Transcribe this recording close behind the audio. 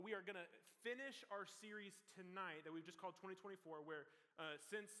are going to finish our series tonight that we've just called 2024, where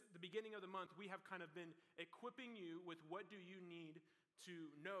since the beginning of the month, we have kind of been equipping you with what do you need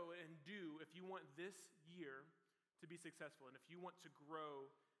to know and do if you want this year to be successful and if you want to grow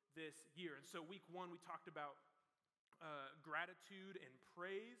this year. And so week one, we talked about gratitude and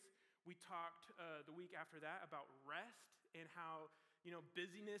praise. We talked the week after that about rest and how,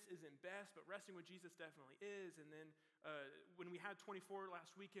 busyness isn't best, but resting with Jesus definitely is. And then when we had 24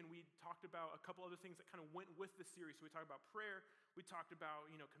 last weekend, we talked about a couple other things that kind of went with the series. So we talked about prayer, we talked about,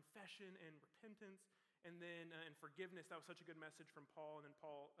 confession and repentance, and then and forgiveness. That was such a good message from Paul. And then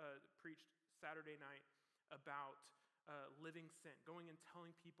Paul preached Saturday night about living sin, going and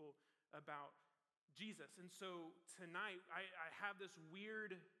telling people about Jesus. And so tonight, I have this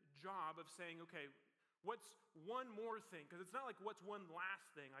weird job of saying, okay, what's one more thing? Because it's not like what's one last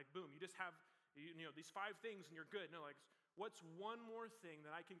thing, like boom, you just have these 5 things and you're good. No, like what's one more thing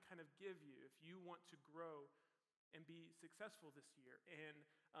that I can kind of give you if you want to grow and be successful this year? And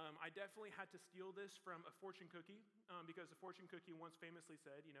I definitely had to steal this from a fortune cookie because a fortune cookie once famously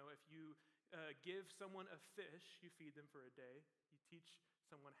said, if you give someone a fish, you feed them for a day. You teach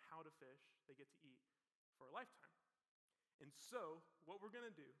someone how to fish, they get to eat for a lifetime. And so what we're going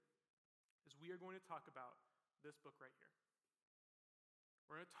to do is we are going to talk about this book right here.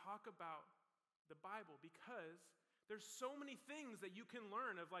 We're going to talk about the Bible because there's so many things that you can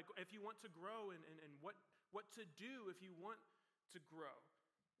learn of, like if you want to grow and what to do if you want to grow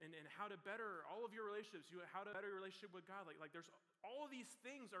and how to better all of your relationships, how to better your relationship with God. Like there's all of these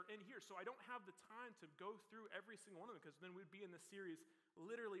things are in here. So I don't have the time to go through every single one of them because then we'd be in this series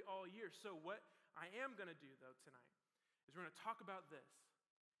literally all year. So what I am going to do though tonight is we're going to talk about this.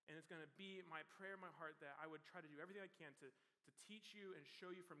 And it's going to be my prayer in my heart that I would try to do everything I can to teach you and show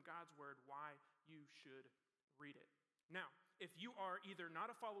you from God's word why you should read it. Now, if you are either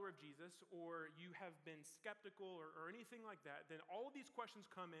not a follower of Jesus or you have been skeptical or anything like that, then all of these questions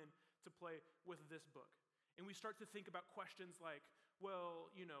come in to play with this book. And we start to think about questions like,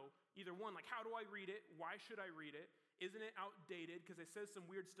 well, either one, like how do I read it? Why should I read it? Isn't it outdated? Because it says some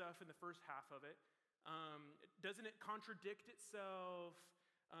weird stuff in the first half of it. Doesn't it contradict itself?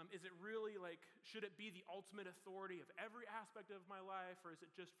 Is it really should it be the ultimate authority of every aspect of my life, or is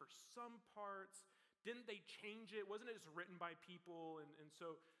it just for some parts? Didn't they change it? Wasn't it just written by people? And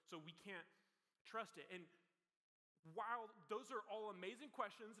so we can't trust it. And while those are all amazing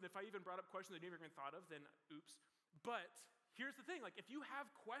questions, and if I even brought up questions that you never even thought of, then oops. But here's the thing, if you have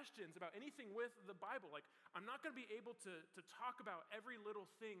questions about anything with the Bible, I'm not going to be able to talk about every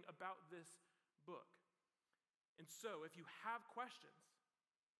little thing about this book. And so if you have questions,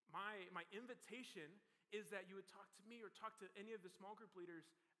 my invitation is that you would talk to me or talk to any of the small group leaders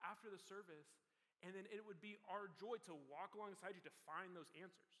after the service, and then it would be our joy to walk alongside you to find those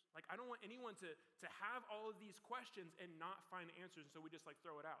answers. I don't want anyone to have all of these questions and not find answers, and so we just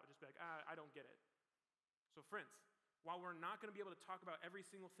throw it out. Just be like, I don't get it. So friends, while we're not going to be able to talk about every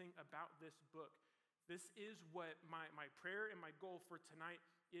single thing about this book, this is what my prayer and my goal for tonight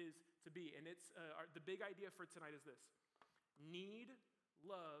is to be. And it's the big idea for tonight is this: need,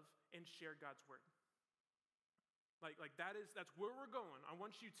 love, and share God's word. That's where we're going. I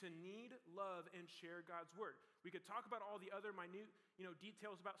want you to need, love, and share God's word. We could talk about all the other minute,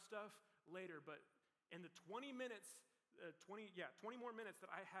 details about stuff later, but in the 20 more minutes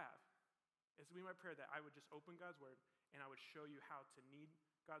that I have, it's going to be my prayer that I would just open God's word and I would show you how to need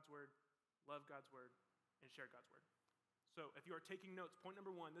God's word, love God's word, and share God's word. So if you are taking notes, point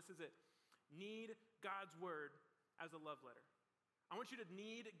number 1, this is it. Need God's word as a love letter. I want you to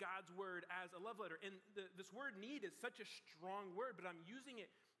need God's word as a love letter. And this word need is such a strong word, but I'm using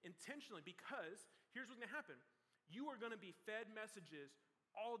it intentionally because here's what's going to happen. You are going to be fed messages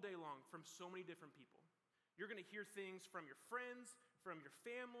all day long from so many different people. You're going to hear things from your friends, from your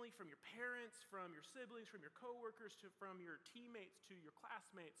family, from your parents, from your siblings, from your coworkers, from your teammates, to your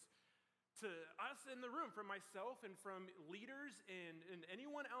classmates, to us in the room, from myself and from leaders and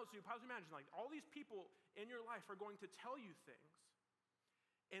anyone else you possibly imagine. All these people in your life are going to tell you things.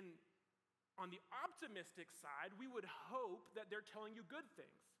 And on the optimistic side, we would hope that they're telling you good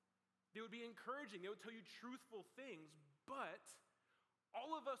things. They would be encouraging. They would tell you truthful things. But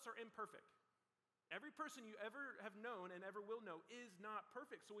all of us are imperfect. Every person you ever have known and ever will know is not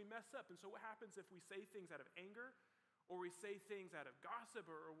perfect. So we mess up. And so what happens if we say things out of anger, or we say things out of gossip,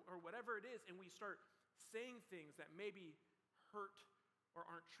 or whatever it is, and we start saying things that maybe hurt or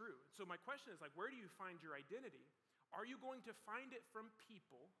aren't true? So my question is, where do you find your identity? Are you going to find it from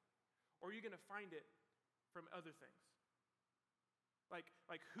people, or are you going to find it from other things?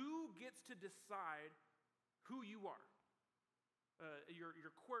 Who gets to decide who you are?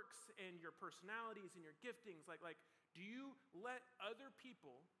 your quirks and your personalities and your giftings? Like, do you let other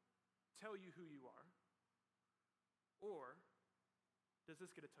people tell you who you are? Or does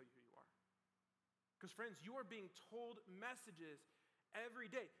this get to tell you who you are? Because friends, you are being told messages every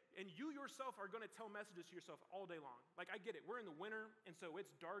day. And you yourself are going to tell messages to yourself all day long. Like, I get it. We're in the winter, and so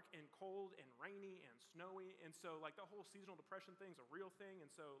it's dark and cold and rainy and snowy. And so, like, the whole seasonal depression thing's a real thing.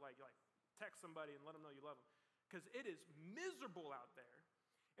 And so, like text somebody and let them know you love them. Because it is miserable out there.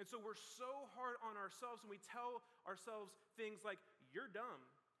 And so we're so hard on ourselves, and we tell ourselves things like, you're dumb.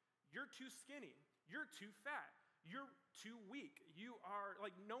 You're too skinny. You're too fat. You're too weak. You are,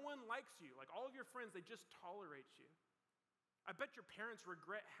 like, no one likes you. Like, all of your friends, they just tolerate you. I bet your parents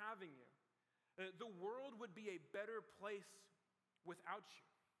regret having you. The world would be a better place without you.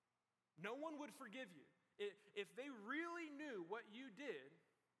 No one would forgive you. If they really knew what you did,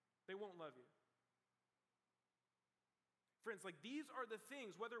 they won't love you. Friends, like, these are the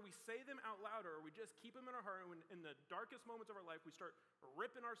things, whether we say them out loud or we just keep them in our heart, and in the darkest moments of our life, we start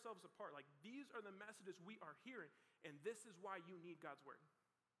ripping ourselves apart. Like, these are the messages we are hearing, and this is why you need God's word.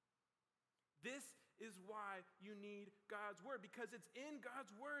 This is why you need God's word, because it's in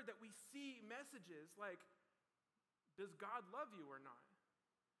God's word that we see messages like, does God love you or not?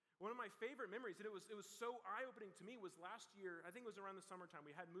 One of my favorite memories, and it was so eye-opening to me, was last year. I think it was around the summertime.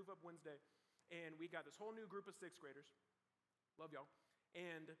 We had Move Up Wednesday, and we got this whole new group of sixth graders. Love y'all.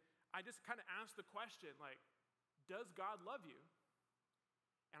 And I just kind of asked the question, like, does God love you?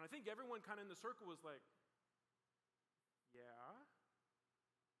 And I think everyone kind of in the circle was like, yeah.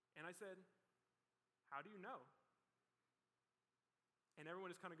 And I said, how do you know? And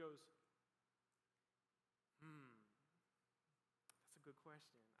everyone just kind of goes, that's a good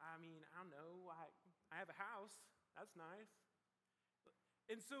question. I mean, I don't know. I have a house. That's nice.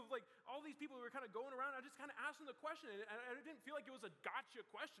 And so, like, all these people who were kind of going around, I just kind of asked them the question, and I didn't feel like it was a gotcha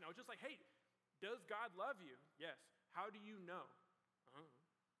question. I was just like, hey, does God love you? Yes. How do you know?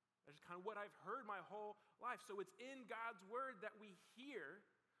 That's just kind of what I've heard my whole life. So it's in God's word that we hear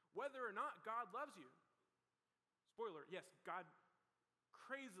whether or not God loves you. Spoiler, yes, God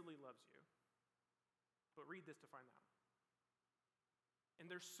crazily loves you. But read this to find out. And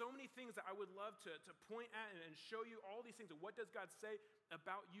there's so many things that I would love to point at and show you all these things. And what does God say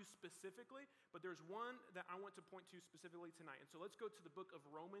about you specifically? But there's one that I want to point to specifically tonight. And so let's go to the book of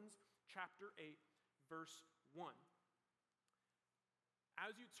Romans chapter 8, verse 1.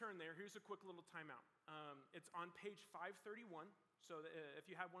 As you turn there, here's a quick little timeout. It's on page 531. So if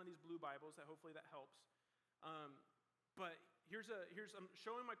you have one of these blue Bibles, hopefully that helps. But I'm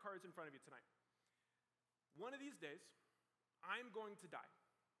showing my cards in front of you tonight. One of these days, I'm going to die.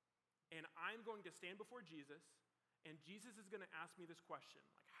 And I'm going to stand before Jesus, and Jesus is going to ask me this question.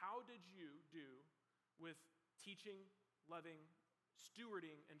 Like, how did you do with teaching, loving,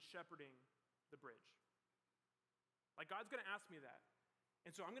 stewarding, and shepherding the bridge? Like, God's going to ask me that.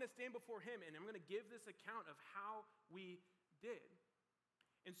 And so I'm going to stand before him, and I'm going to give this account of how we did.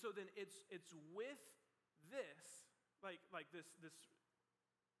 And so then it's with this, like this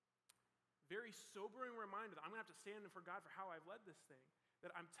very sobering reminder that I'm going to have to stand for God for how I've led this thing.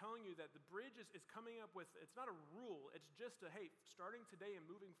 That I'm telling you that the bridge is coming up with, it's not a rule, it's just hey, starting today and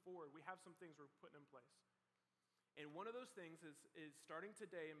moving forward, we have some things we're putting in place. And one of those things is starting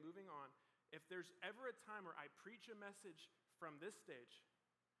today and moving on. If there's ever a time where I preach a message from this stage,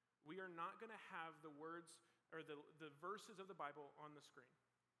 we are not going to have the words or the verses of the Bible on the screen.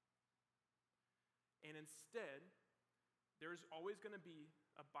 And instead, there's always going to be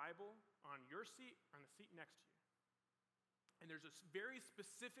a Bible on your seat or on the seat next to you. And there's a very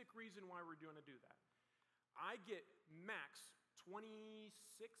specific reason why we're going to do that. I get max 26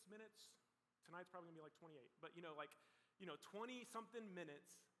 minutes. Tonight's probably going to be like 28. But 20-something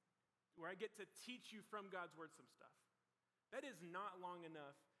minutes where I get to teach you from God's word some stuff. That is not long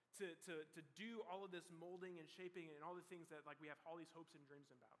enough to do all of this molding and shaping and all the things that like we have all these hopes and dreams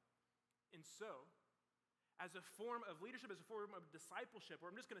about. And so, as a form of leadership, as a form of discipleship, where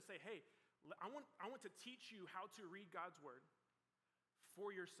I'm just going to say, hey, I want to teach you how to read God's word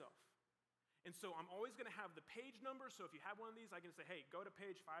for yourself. And so I'm always going to have the page number, so if you have one of these, I can say, hey, go to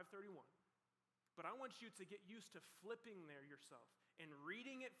page 531. But I want you to get used to flipping there yourself and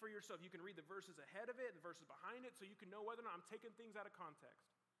reading it for yourself. You can read the verses ahead of it, the verses behind it, so you can know whether or not I'm taking things out of context.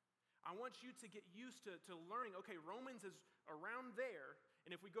 I want you to get used to learning, okay, Romans is around there,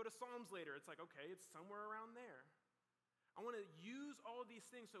 and if we go to Psalms later, it's like, okay, it's somewhere around there. I want to use all of these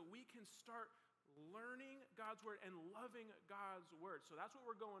things so we can start learning God's word and loving God's word. So that's what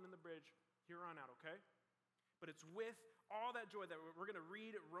we're going in the bridge here on out, okay? But it's with all that joy that we're going to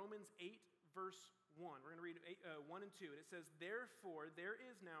read Romans 8, verse 1. We're going to read 1 and 2. And it says, "Therefore, there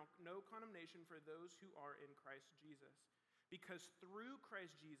is now no condemnation for those who are in Christ Jesus. Because through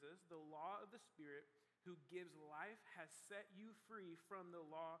Christ Jesus, the law of the Spirit who gives life has set you free from the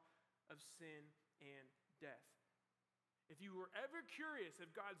law of sin and death." If you were ever curious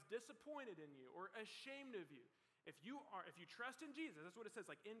if God's disappointed in you or ashamed of you, if you trust in Jesus, that's what it says,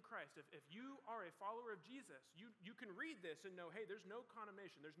 like in Christ. If you are a follower of Jesus, you can read this and know, hey, there's no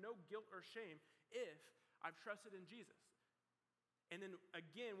condemnation, there's no guilt or shame if I've trusted in Jesus. And then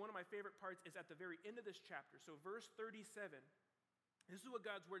again, one of my favorite parts is at the very end of this chapter. So verse 37, this is what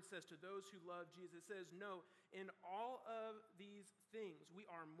God's word says to those who love Jesus. It says, "No, in all of these things, we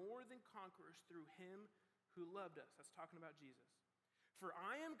are more than conquerors through him who loved us." That's talking about Jesus. "For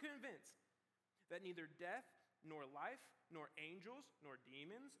I am convinced that neither death, nor life, nor angels, nor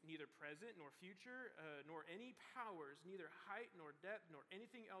demons, neither present nor future, nor any powers, neither height nor depth, nor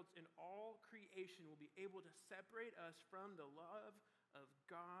anything else in all creation will be able to separate us from the love of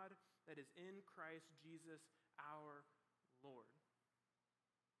God that is in Christ Jesus our Lord."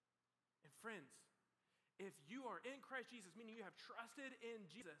 And friends, if you are in Christ Jesus, meaning you have trusted in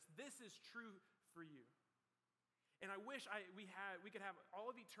Jesus, this is true for you. And I wish we could have all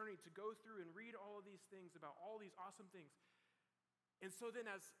of eternity to go through and read all of these things about all these awesome things. And so then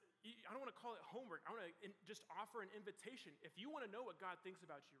I don't want to call it homework. I want to just offer an invitation. If you want to know what God thinks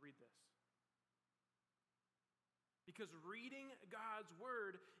about you, read this. Because reading God's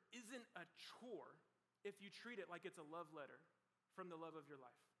word isn't a chore if you treat it like it's a love letter from the love of your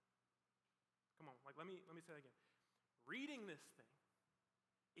life. Come on, let me say that again. Reading this thing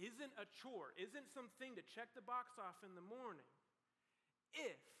isn't a chore, isn't something to check the box off in the morning,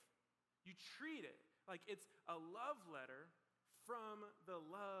 if you treat it like it's a love letter from the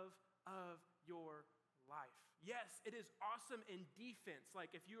love of your life. Yes, it is awesome in defense.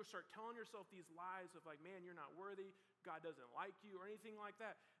 Like if you start telling yourself these lies of like, man, you're not worthy, God doesn't like you, or anything like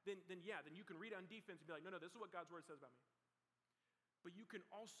that, then you can read on defense and be like, no, this is what God's word says about me. But you can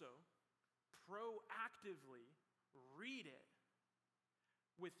also proactively read it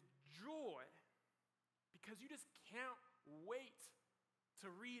with joy, because you just can't wait to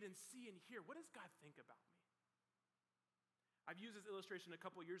read and see and hear, what does God think about me? I've used this illustration a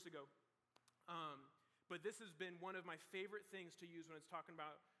couple years ago, but this has been one of my favorite things to use when it's talking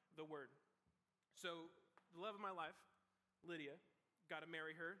about the word. So the love of my life, Lydia, got to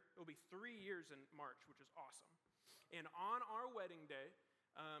marry her. It'll be 3 years in March, which is awesome. And on our wedding day,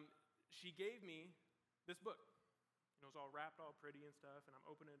 she gave me this book. It was all wrapped all pretty and stuff, and I'm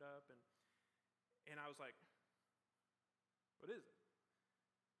opening it up, and I was like, what is it?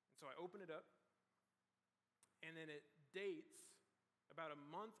 And so I open it up, and then it dates about a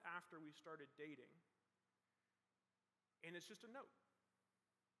month after we started dating, and it's just a note.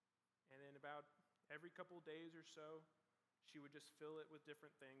 And then about every couple of days or so, she would just fill it with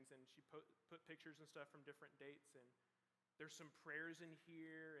different things, and she put pictures and stuff from different dates, and there's some prayers in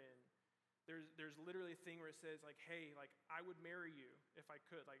here, and there's literally a thing where it says, like, hey, like, I would marry you if I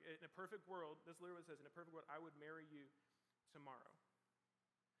could. Like, in a perfect world, this literally says, in a perfect world, I would marry you tomorrow.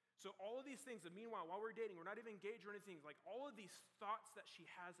 So all of these things, and meanwhile, while we're dating, we're not even engaged or anything, like all of these thoughts that she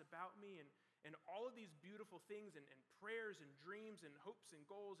has about me, and all of these beautiful things, and prayers, and dreams, and hopes, and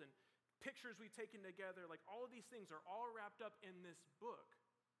goals, and pictures we've taken together, like all of these things are all wrapped up in this book.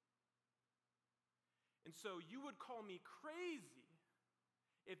 And so you would call me crazy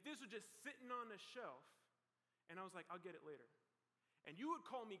if this was just sitting on a shelf, and I was like, I'll get it later. And you would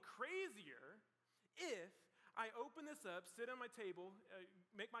call me crazier if I open this up, sit on my table,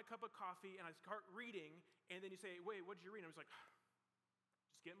 make my cup of coffee, and I start reading, and then you say, wait, what did you read? And I was like,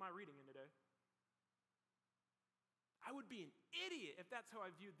 just getting my reading in today. I would be an idiot if that's how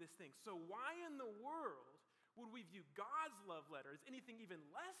I viewed this thing. So why in the world would we view God's love letter as anything even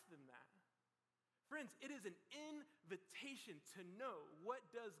less than that? Friends, it is an invitation to know, what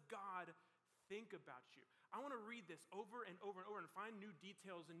does God think about you? I want to read this over and over and over and find new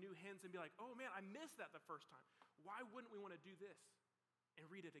details and new hints and be like, oh man, I missed that the first time. Why wouldn't we want to do this and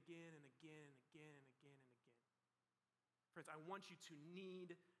read it again and again and again and again and again? Friends, I want you to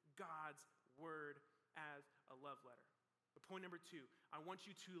need God's word as a love letter. But point number 2, I want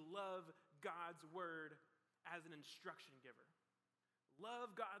you to love God's word as an instruction giver.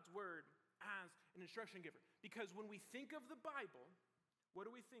 Love God's word as an instruction giver. Because when we think of the Bible, what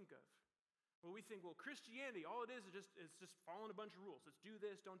do we think of? Well, we think, Christianity, all it is just following a bunch of rules. Let's do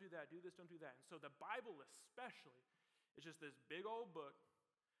this, don't do that, do this, don't do that. And so the Bible especially is just this big old book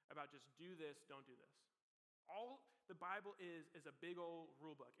about just do this, don't do this. All the Bible is a big old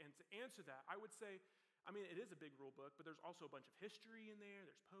rule book. And to answer that, I would say I mean, it is a big rule book, but there's also a bunch of history in there.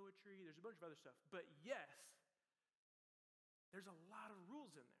 There's poetry. There's a bunch of other stuff. But yes, there's a lot of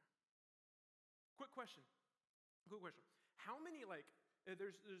rules in there. Quick question. How many,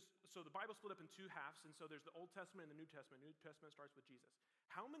 so the Bible's split up in two halves, and so there's the Old Testament and the New Testament. New Testament starts with Jesus.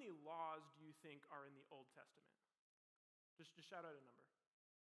 How many laws do you think are in the Old Testament? Just shout out a number.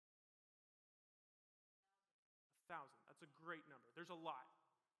 1,000. That's a great number. There's a lot.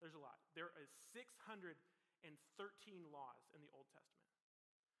 There is 613 laws in the Old Testament.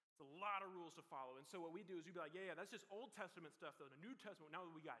 It's a lot of rules to follow. And so what we do is we'd be like, yeah, that's just Old Testament stuff, though. The New Testament, now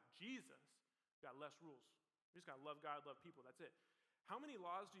that we got Jesus, we got less rules. We just got to love God, love people. That's it. How many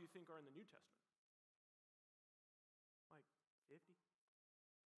laws do you think are in the New Testament? Like 50?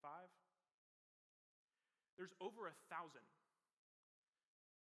 5? There's over 1,000.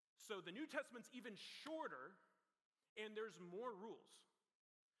 So the New Testament's even shorter, and there's more rules.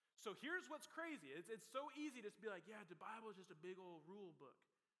 So here's what's crazy. It's so easy to be like, yeah, the Bible is just a big old rule book.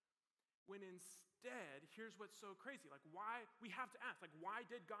 When instead, here's what's so crazy. Like, why, we have to ask, like, why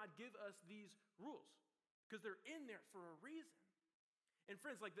did God give us these rules? Because they're in there for a reason. And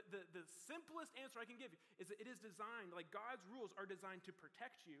friends, like the simplest answer I can give you is that it is designed, like God's rules are designed to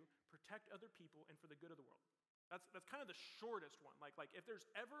protect you, protect other people, and for the good of the world. That's kind of the shortest one. Like if there's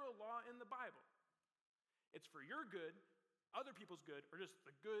ever a law in the Bible, it's for your good, other people's good, or just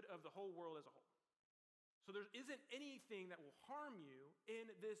the good of the whole world as a whole. So there isn't anything that will harm you in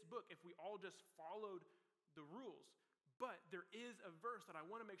this book if we all just followed the rules. But there is a verse that I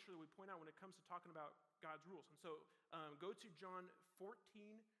want to make sure that we point out when it comes to talking about God's rules. And so go to John 14,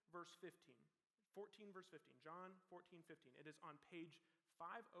 verse 15. 14, verse 15. John 14, 15. It is on page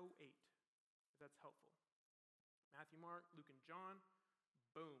 508, if that's helpful. Matthew, Mark, Luke, and John.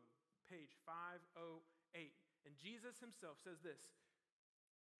 Boom. Page 508. And Jesus himself says this,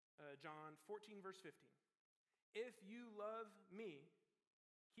 John 14, verse 15. If you love me,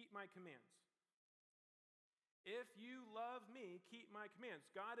 keep my commands. If you love me, keep my commands.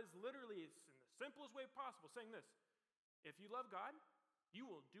 God is literally, in the simplest way possible, saying this. If you love God, you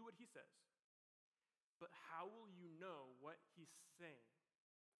will do what he says. But how will you know what he's saying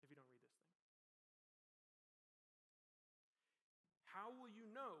if you don't read this thing? How will you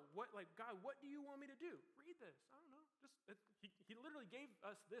know God, what do you want me to do? Read this. I don't know. He literally gave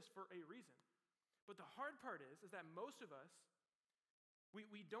us this for a reason. But the hard part is that most of us,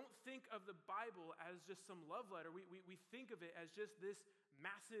 we don't think of the Bible as just some love letter. We think of it as just this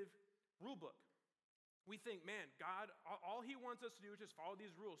massive rule book. We think, man, God, all he wants us to do is just follow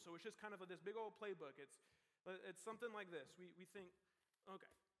these rules. So it's just kind of this big old playbook. It's something like this. We think,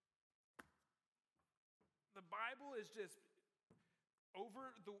 okay, the Bible is just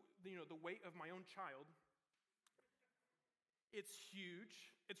over the weight of my own child. It's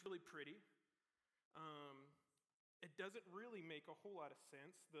huge. It's really pretty. It doesn't really make a whole lot of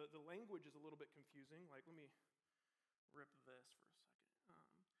sense. The language is a little bit confusing. Like, let me rip this for a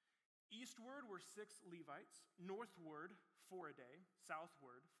second. Eastward were 6 Levites, northward 4 a day,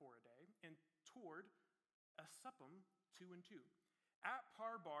 southward 4 a day, and toward Asuppum 2 and 2. At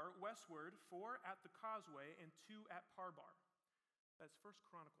Parbar, westward 4 at the causeway, and 2 at Parbar. That's 1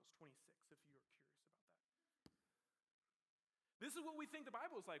 Chronicles 26, if you are curious about that. This is what we think the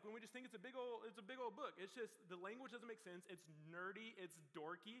Bible is like when we just think it's a big old book. It's just, the language doesn't make sense. It's nerdy. It's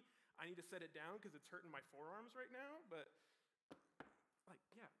dorky. I need to set it down because it's hurting my forearms right now. But,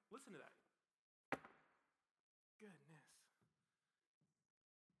 yeah, listen to that. Goodness.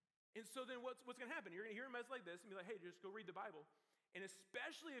 And so then what's going to happen? You're going to hear a message like this and be like, hey, just go read the Bible. And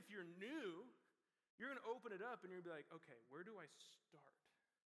especially if you're new, you're going to open it up and you're going to be like, okay, where do I start?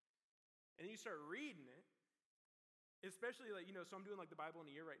 And then you start reading it. Especially so I'm doing the Bible in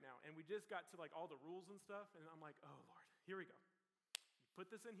a year right now, and we just got to all the rules and stuff, and I'm like, oh Lord, here we go. You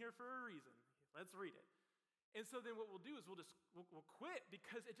put this in here for a reason. Let's read it. And so then what we'll do is we'll quit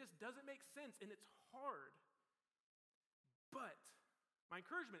because it just doesn't make sense and it's hard. But my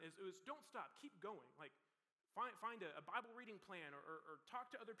encouragement is don't stop, keep going. Find a Bible reading plan or talk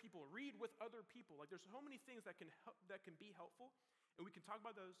to other people, read with other people. There's so many things that can be helpful, and we can talk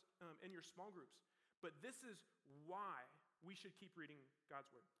about those in your small groups. But this is why we should keep reading God's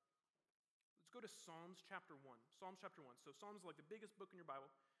Word. Let's go to Psalms chapter 1. Psalms chapter 1. So Psalms is the biggest book in your Bible,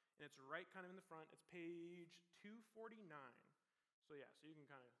 and it's right kind of in the front. It's page 249. So you can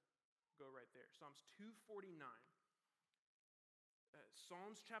kind of go right there. Psalms 249.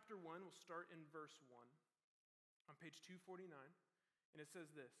 Psalms chapter 1 will start in verse 1 on page 249, and it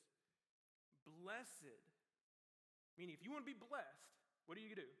says this. Blessed, meaning if you want to be blessed, what do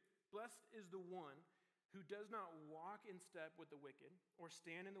you do? Blessed is the one who does not walk in step with the wicked or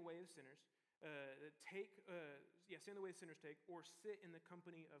stand in the way of sinners, stand the way sinners take, or sit in the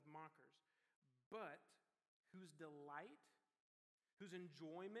company of mockers, but whose delight, whose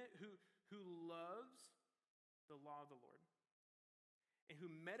enjoyment, who loves the law of the Lord, and who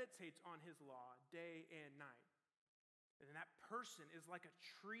meditates on his law day and night. And that person is like a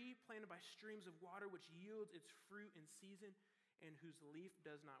tree planted by streams of water, which yields its fruit in season, and whose leaf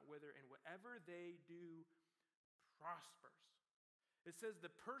does not wither, and whatever they do prospers. It says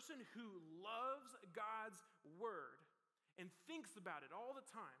the person who loves God's word and thinks about it all the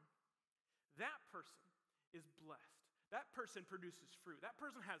time, that person is blessed. That person produces fruit. That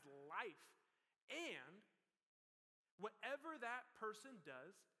person has life. And whatever that person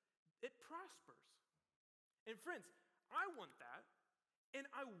does, it prospers. And friends, I want that, and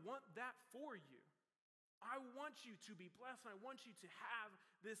I want that for you. I want you to be blessed, and I want you to have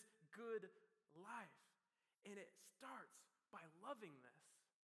this good life. And it starts by loving this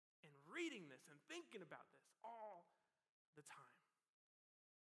and reading this and thinking about this all the time.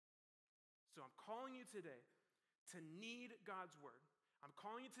 So I'm calling you today to need God's word. I'm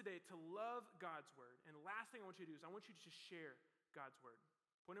calling you today to love God's word. And the last thing I want you to do is I want you to share God's word.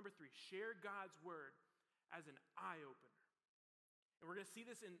 Point number 3, share God's word as an eye-opener. And we're going to see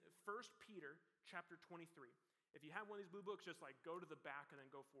this in 1 Peter chapter 23. If you have one of these blue books, just like go to the back and then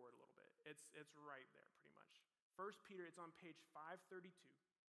go forward a little bit. It's right there pretty much. 1 Peter, it's on page 532.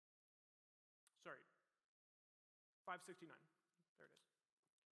 Sorry, 569. There it is.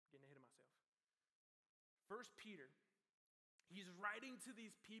 Getting ahead of myself. 1 Peter, he's writing to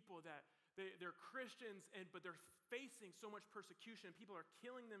these people that they're Christians, but they're facing so much persecution. People are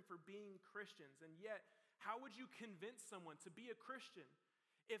killing them for being Christians. And yet, how would you convince someone to be a Christian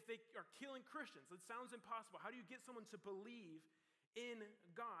if they are killing Christians? It sounds impossible. How do you get someone to believe in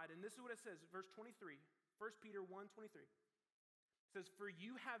God? And this is what it says, verse 23, 1 Peter 1:23. It says, "For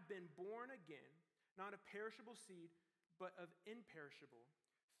you have been born again, not of perishable seed, but of imperishable,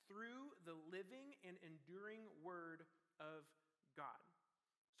 through the living and enduring word of God."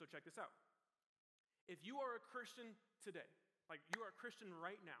 So check this out. If you are a Christian today, like you are a Christian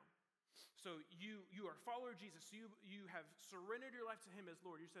right now, so you are a follower of Jesus, so you have surrendered your life to him as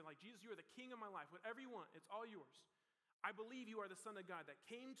Lord. You're saying like, Jesus, you are the king of my life. Whatever you want, it's all yours. I believe you are the Son of God that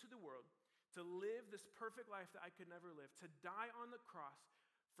came to the world to live this perfect life that I could never live, to die on the cross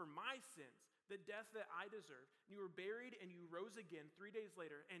for my sins, the death that I deserved. You were buried and you rose again 3 days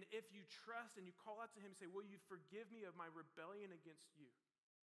later. And if you trust and you call out to him and say, will you forgive me of my rebellion against you?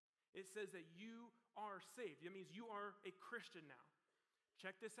 It says that you are saved. That means you are a Christian now.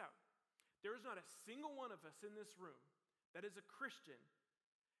 Check this out. There is not a single one of us in this room that is a Christian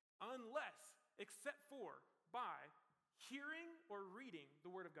unless, except for, by hearing or reading the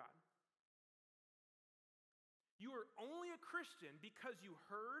Word of God. You are only a Christian because you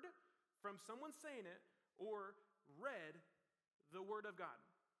heard from someone saying it or read the Word of God.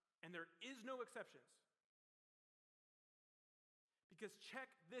 And there is no exceptions. Because check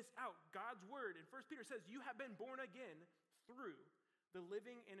this out. God's Word in 1 Peter says, you have been born again through the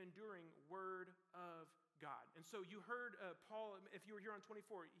living and enduring Word of God. And so you heard Paul, if you were here on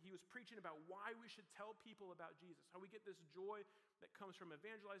 24, he was preaching about why we should tell people about Jesus, how we get this joy that comes from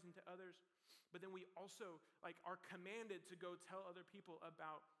evangelizing to others, but then we also are commanded to go tell other people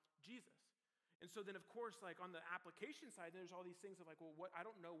about Jesus. And so then, of course, on the application side, there's all these things of I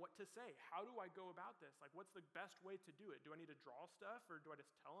don't know what to say. How do I go about this? What's the best way to do it? Do I need to draw stuff or do I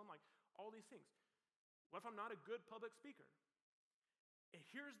just tell them? All these things. What if I'm not a good public speaker? And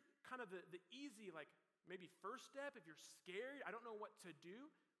here's kind of the easy, maybe first step. If you're scared, I don't know what to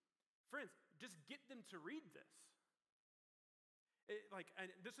do. Friends, just get them to read this. And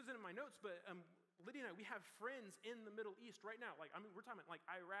this isn't in my notes, but Lydia and I, we have friends in the Middle East right now. We're talking about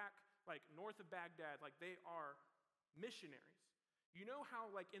Iraq, north of Baghdad. They are missionaries. You know how,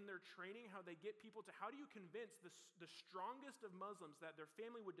 in their training, how they get people to, how do you convince the strongest of Muslims that their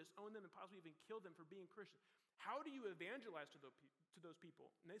family would disown them and possibly even kill them for being Christian? How do you evangelize to those people?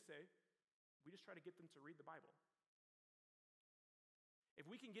 And they say, we just try to get them to read the Bible.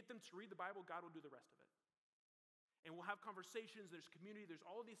 If we can get them to read the Bible, God will do the rest of it. And we'll have conversations, there's community, there's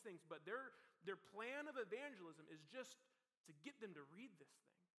all of these things, but their plan of evangelism is just to get them to read this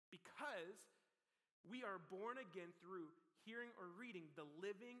thing. Because we are born again through hearing or reading the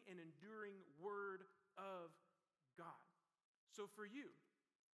living and enduring Word of God. So for you,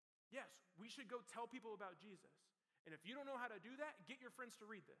 yes, we should go tell people about Jesus. And if you don't know how to do that, get your friends to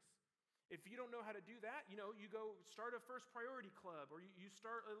read this. If you don't know how to do that, you go start a First Priority Club, or you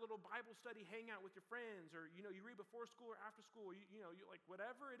start a little Bible study hangout with your friends, or you read before school or after school, or you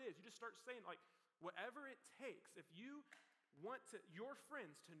whatever it is, you just start saying whatever it takes. If you want your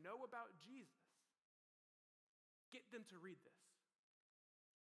friends to know about Jesus, get them to read this.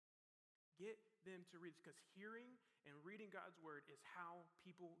 Get them to read this, because hearing and reading God's word is how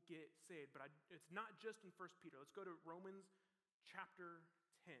people get saved. But it's not just in 1 Peter. Let's go to Romans chapter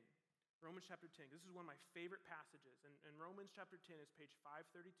 10. Romans chapter 10. This is one of my favorite passages. And Romans chapter 10 is page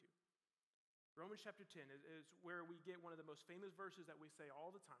 532. Romans chapter 10 is where we get one of the most famous verses that we say all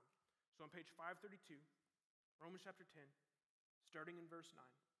the time. So on page 532, Romans chapter 10, starting in verse 9,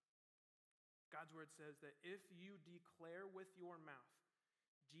 God's word says that if you declare with your mouth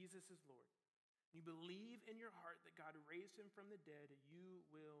Jesus is Lord, and you believe in your heart that God raised him from the dead, you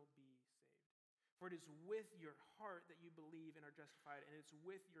will be saved. For it is with your heart that you believe and are justified, and it's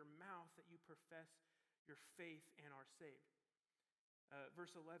with your mouth that you profess your faith and are saved.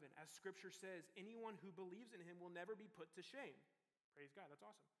 Verse 11, as Scripture says, anyone who believes in him will never be put to shame. Praise God, that's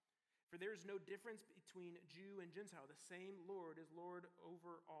awesome. For there is no difference between Jew and Gentile. The same Lord is Lord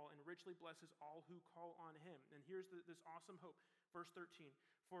over all and richly blesses all who call on him. And here's this awesome hope. Verse 13,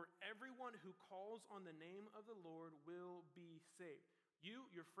 for everyone who calls on the name of the Lord will be saved. You,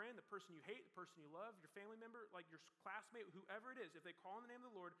 your friend, the person you hate, the person you love, your family member, like your classmate, whoever it is, if they call on the name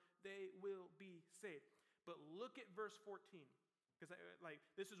of the Lord, they will be saved. But look at verse 14. Because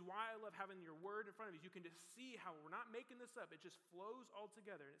this is why I love having your word in front of you. You can just see how we're not making this up. It just flows all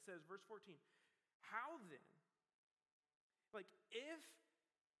together. And it says, verse 14, how then, if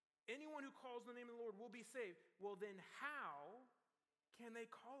anyone who calls on the name of the Lord will be saved, well then how can they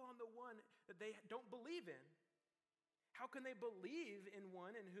call on the one that they don't believe in? How can they believe in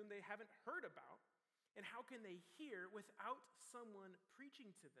one in whom they haven't heard about? And how can they hear without someone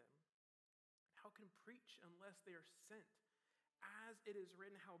preaching to them? How can preach unless they are sent? As it is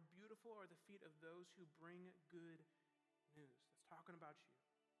written, how beautiful are the feet of those who bring good news. That's talking about you.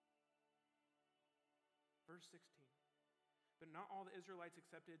 Verse 16. But not all the Israelites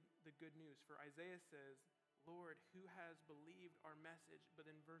accepted the good news. For Isaiah says, Lord, who has believed our message? But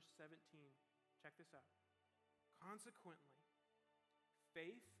in verse 17, check this out. Consequently,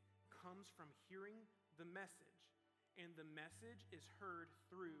 faith comes from hearing the message, and the message is heard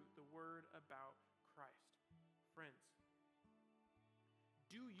through the word about Christ. Friends,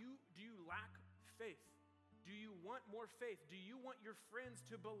 do you lack faith? Do you want more faith? Do you want your friends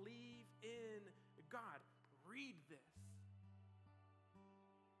to believe in God? Read this.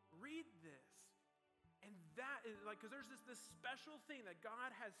 Read this. And that is because there's this special thing that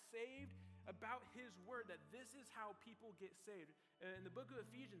God has saved about his word, that this is how people get saved. In the book of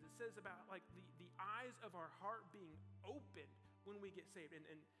Ephesians, it says about the eyes of our heart being opened when we get saved. And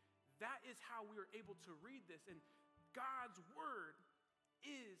that is how we are able to read this. And God's word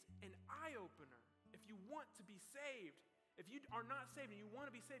is an eye-opener. If you want to be saved, if you are not saved and you want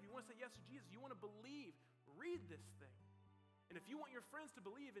to be saved, you want to say yes to Jesus, you want to believe, read this thing. And if you want your friends to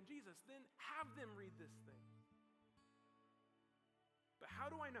believe in Jesus, then have them read this thing. But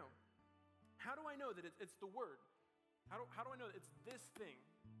how do I know? How do I know that it's the word? How do I know that it's this thing?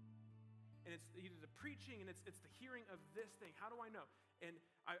 And it's either the preaching and it's the hearing of this thing. How do I know? And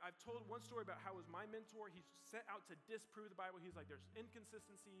I've told one story about how was my mentor. He set out to disprove the Bible. He's like, there's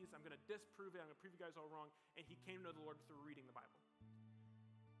inconsistencies. I'm going to disprove it. I'm going to prove you guys all wrong. And he came to know the Lord through reading the Bible.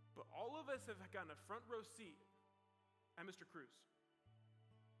 But all of us have gotten a front row seat at Mr. Cruz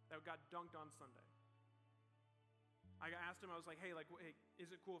that got dunked on Sunday. I asked him, I was like, hey, is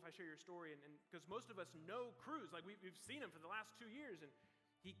it cool if I share your story? And because most of us know Cruz. We've seen him for the last 2 years. And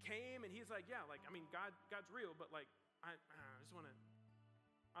he came and he's like, yeah, God's real, but I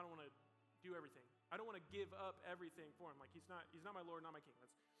don't want to do everything. I don't want to give up everything for him. He's not my Lord, not my King.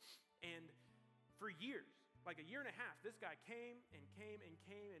 And for years, a year and a half, this guy came, and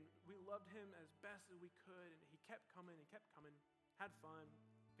we loved him as best as we could, and he kept coming, had fun,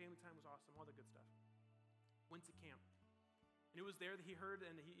 family time was awesome, all the good stuff. Went to camp. And it was there that he heard,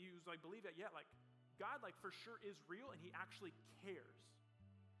 and he was like, believe that, yeah, God, for sure is real, and he actually cares.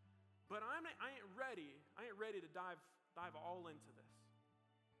 But I ain't ready to dive all into this.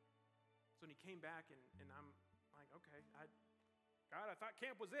 So when he came back, and I'm like, okay, God, I thought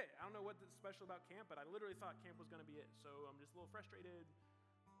camp was it. I don't know what's special about camp, but I literally thought camp was going to be it. So I'm just a little frustrated.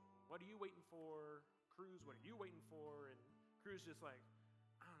 What are you waiting for? Cruz, what are you waiting for? And Cruz just I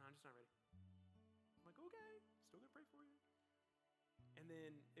don't know, I'm just not ready. I'm like, okay, still going to pray for you. And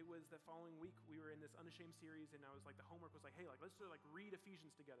then it was the following week, we were in this Unashamed series, and I was the homework was hey, let's read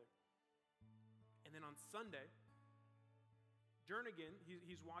Ephesians together. And then on Sunday, Jernigan,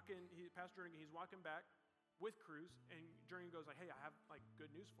 Pastor Jernigan, he's walking back with Cruz, and Jernigan goes hey, I have good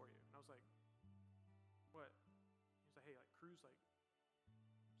news for you. And I was like, what? He's like, hey, Cruz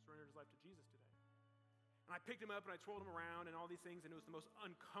surrendered his life to Jesus today. And I And I picked him up and I twirled him around and all these things, and it was the most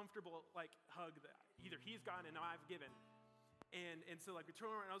uncomfortable hug that either he's gotten and I've given. And so we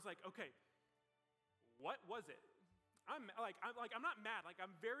twirled around and I was like, okay, what was it? I'm not mad.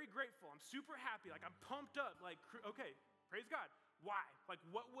 I'm very grateful. I'm super happy. I'm pumped up. Okay, praise God. Why?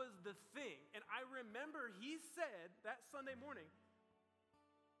 What was the thing? And I remember he said that Sunday morning,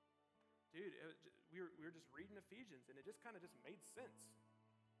 dude, we were just reading Ephesians, and it just kind of just made sense.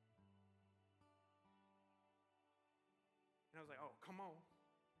 And I was like, oh, come on.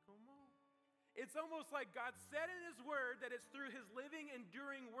 It's almost like God said in his word that it's through his living,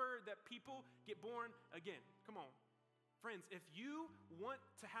 enduring word that people get born again. Come on. Friends, if you want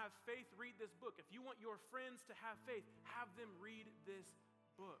to have faith, read this book. If you want your friends to have faith, have them read this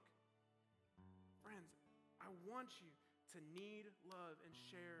book. Friends, I want you to need, love, and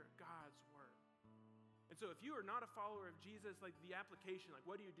share God's word. And so if you are not a follower of Jesus, the application,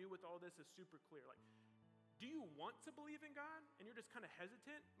 what do you do with all this is super clear. Do you want to believe in God and you're just kind of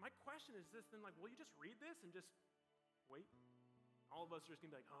hesitant? My question is this then, will you just read this and just wait? All of us are just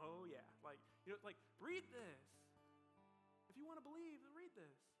going to be like, oh yeah. Read this. If you want to believe, then read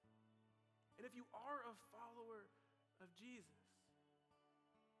this. And if you are a follower of Jesus,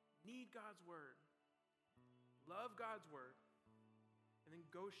 need God's word, love God's word, and then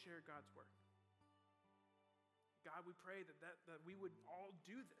go share God's word. God, we pray that we would all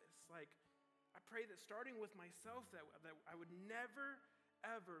do this. I pray that starting with myself, that I would never,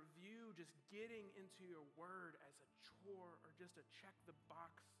 ever view just getting into your word as a chore or just a check the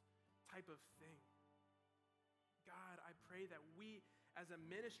box type of thing. God, I pray that we as a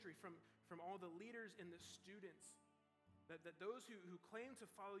ministry, from all the leaders and the students, that those who claim to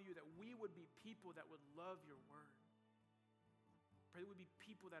follow you, that we would be people that would love your word. Pray that we would be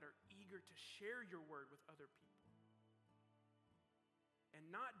people that are eager to share your word with other people. And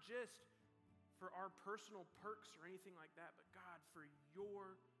not just for our personal perks or anything like that, but God, for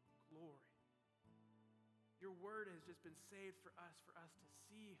your glory. Your word has just been saved for us to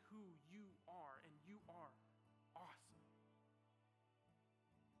see who you are, and you are awesome.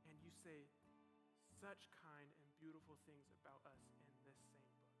 And you say such kind and beautiful things about us in this same book.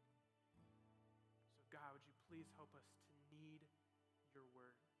 So God, would you please help us to need your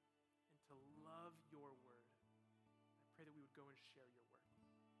word and to love your word. I pray that we would go and share your word.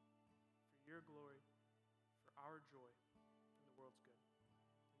 For your glory, for our joy,